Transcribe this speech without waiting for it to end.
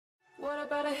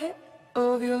about a hit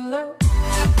of your love.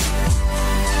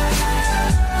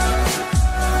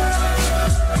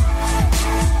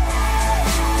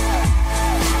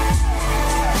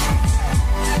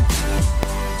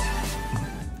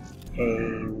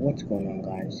 Hey, what's going on,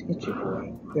 guys? It's your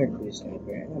boy, Greg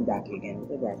Sniper, and I'm back again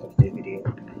with a backup video.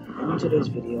 And in today's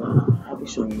video, I'll be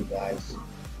showing you guys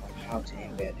on how to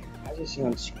embed. As you see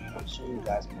on the screen, I'm showing you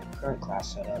guys my current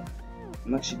class setup.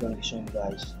 I'm actually going to be showing you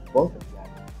guys both of them,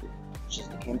 which is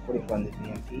the KN44 and the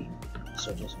VMP.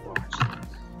 So just watch this.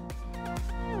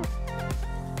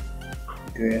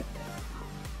 Grip,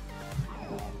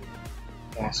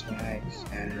 Fast Mags,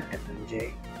 and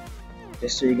FMJ.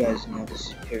 Just so you guys know, this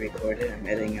is pre-recorded. I'm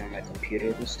editing on my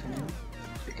computer this time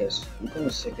because I'm going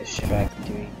to sick of shit back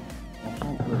doing. I'm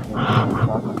trying to put one and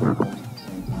talk on the phone at the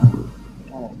same time.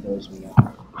 It kind of throws me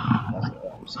off. That's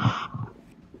what I'm saying.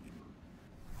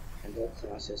 And both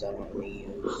classes I don't really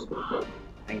use.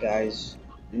 And guys,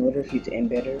 in order for you to aim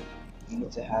better, you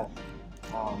need to have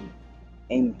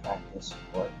aim practice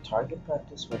or target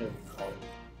practice, whatever you call it.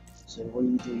 So what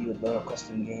you do, you load up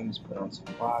custom games, put on some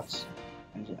bots,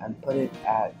 and put it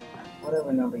at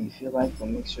whatever number you feel like, but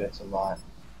make sure it's a lot,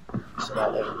 so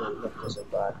that everywhere you look there's a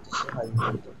bot. This is how you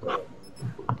want to go.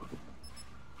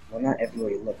 Well, not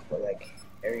everywhere you look, but like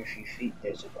every few feet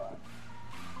there's a bot.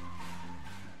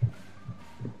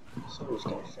 So we're just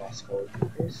gonna fast forward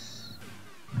through this.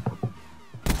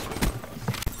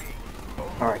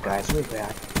 Alright guys, we're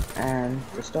back, and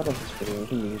to start off this video, we're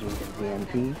gonna be using the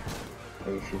VMP.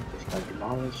 Very few just got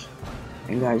demolished.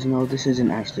 And guys, no, this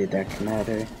isn't actually Dark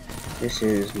Matter. This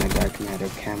is my Dark Matter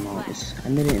camo. I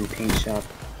made it in Paint Shop.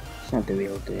 It's not the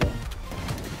real deal.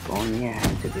 If only I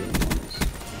had to be honest.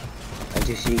 As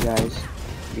you see, guys,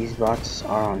 these bots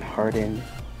are on Harden.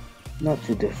 Not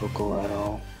too difficult at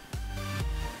all.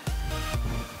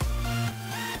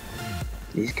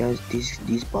 These guys,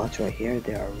 these bots right here,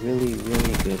 they are really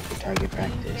good for target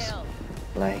practice.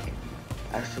 Like,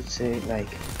 I should say, like,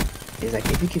 it's like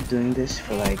if you keep doing this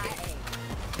for like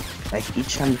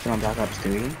each time you put on Black Ops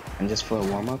 3 and just for a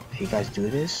warm-up, if you guys do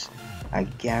this, I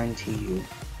guarantee you,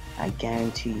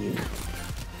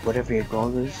 whatever your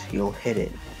goal is, you'll hit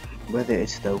it. Whether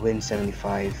it's the win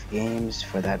 75 games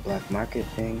for that black market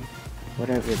thing,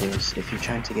 whatever it is, if you're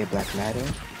trying to get Black Matter,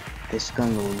 this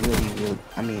gun will really,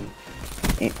 I mean,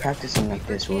 practicing like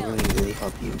this will really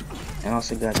help you. And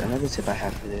also guys, another tip I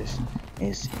have for this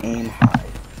is aim high.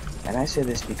 And I say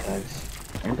this because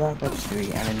in Black Ops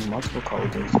 3 and in multiple Call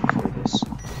of Duty before this,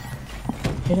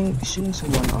 shooting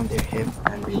someone on their hip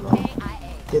and reload,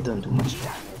 they don't do much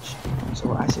damage.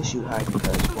 So I say shoot high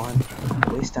because one,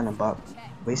 waist and above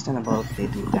they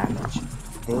do damage.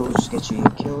 They will just get you your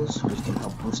kills, which can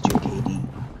help boost your KD,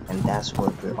 and that's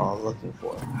what we're all looking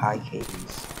for, high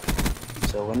KDs.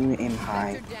 So when you aim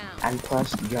high, and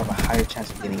plus you have a higher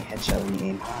chance of getting a headshot when you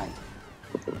aim high.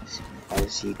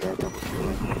 As you got double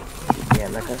killing. Yeah,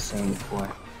 like I was saying before,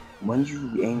 when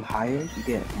you aim higher, you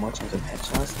get more chance of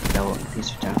headshots. That will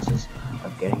increase your chances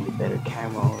of getting the better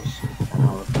camos and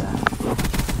all of that.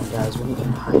 And guys, when you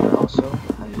aim higher also,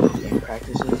 and you aim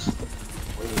practices,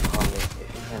 what do you call it? If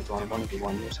your friends want to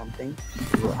 1v1 or something,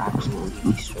 you will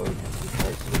absolutely destroy them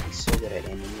because you'll be so good at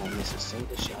aiming, you won't miss a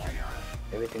single shot.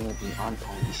 Everything will be on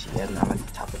point. You see that I'm at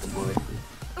the top of the board.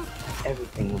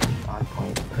 Everything will be on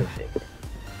point, perfect.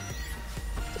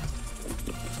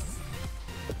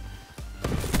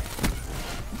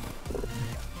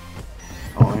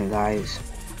 Guys,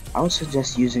 I would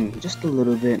suggest using just a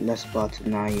little bit less bots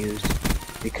than I used,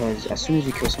 because as soon as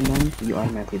you kill someone, you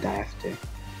automatically die after.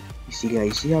 You see guys,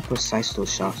 you see how precise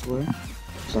those shots were?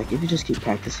 So like if you just keep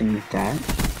practicing with that,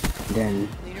 then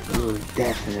you will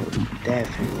definitely get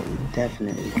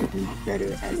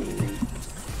better at aiming.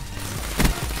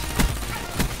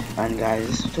 And guys,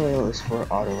 this tutorial is for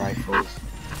auto rifles,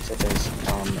 such as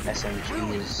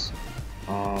SMGs,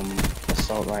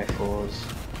 assault rifles,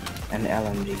 and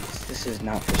LMGs. This is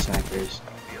not for snipers.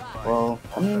 Well,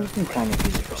 I mean, you can kind of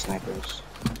use it for snipers.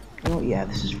 Well, yeah,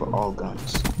 this is for all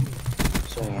guns.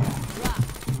 So yeah.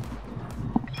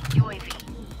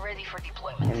 Ready for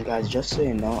deployment. And guys, just so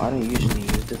you know, I don't usually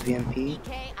use the VMP.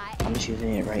 I'm just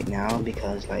using it right now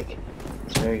because like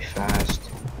it's very fast.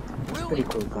 It's a pretty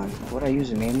cool gun. What I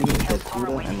use mainly is the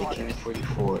Kuda and the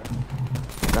KN44.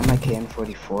 I got my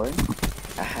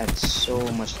KN44. I had so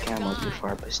much camos before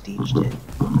I prestiged it.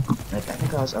 Like I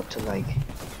think I was up to like,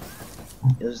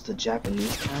 it was the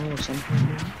Japanese camo or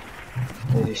something.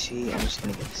 As you see, I'm just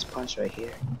gonna get this punch right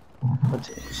here. But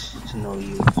it's to no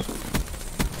use.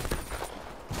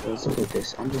 Guys, look at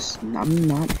this. I'm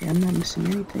not missing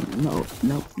anything. No.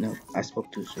 I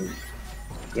spoke too soon.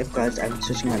 Yep guys, I'm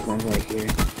switching my gun right here.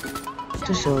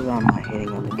 to show that I'm not hating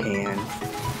on the can,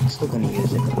 I'm still gonna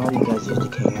use it. A lot of you guys use the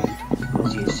can.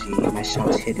 As you see, my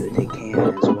shots hit with the can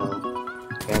as well.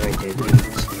 Yeah, right there,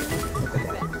 beans. Look at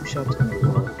that. 2 shots in a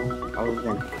row. All of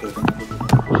them hit.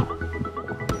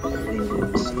 I didn't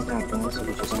even see that gun, so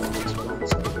we just got this one.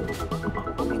 So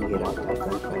I'm gonna get out that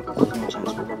gunfight because there's no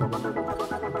chance for that.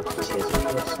 She has a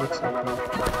PS6, I think.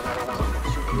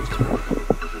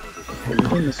 And we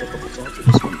didn't miss a couple shots, we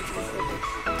just went behind it.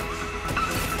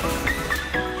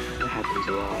 That happens a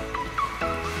lot.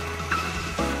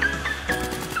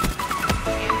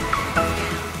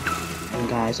 And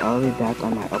guys, I'll be back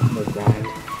on my upload grind.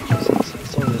 Since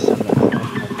it's only Sunday, I don't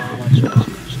have much as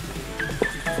much.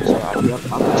 So I'll be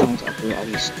trying to upload at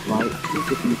least 2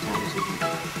 to 3 times a week.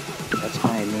 That's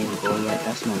my main goal, right?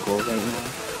 That's my goal right now.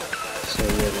 So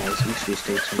yeah guys, make sure you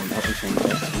stay tuned. I'll be playing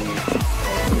Destiny.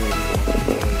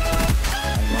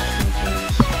 I'm watching the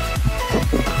games.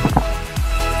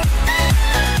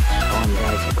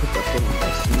 Guys, a quick update on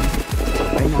Destiny.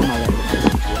 Right now my level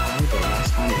isn't too high, but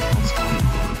last time,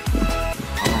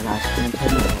 oh my gosh, I couldn't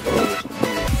tell you that level was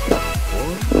only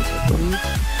 4, I believe.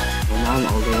 Well now I'm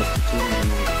all the way up to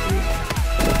 293.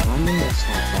 I mean that's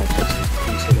not bad, just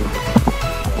considering the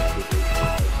relatively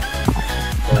high.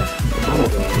 But I'm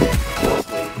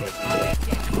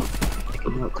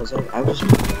glad because I was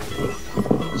grinding.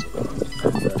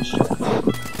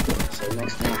 So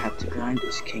next thing I have to grind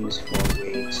is King's Fall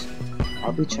raids.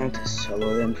 I'll be trying to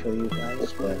solo them for you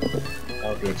guys, but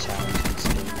that'll be a challenge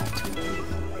considering I have to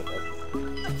move on like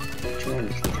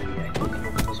 293, I think.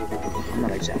 I'm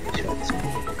not exactly sure at this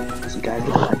point. So you guys get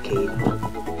a lot of KD.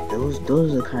 Those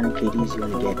are the kind of KDs you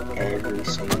want to get every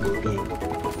single game.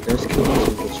 Those KDs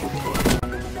will get you killed.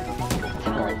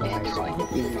 Alright guys, so I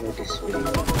hope you enjoyed this video.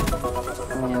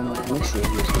 Make sure you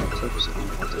use my tips on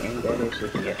how to aim better so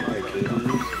you can get higher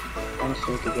KDs, and so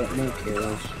you can get more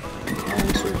kills, and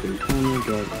so you can only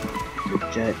get the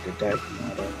Jet, the Dark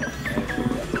Matter, and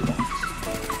every box.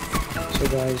 So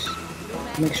guys,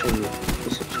 make sure you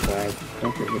subscribe,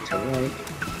 don't forget to like,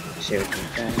 share with your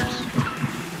friends,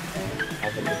 and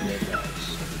have a good day guys.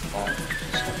 Bye.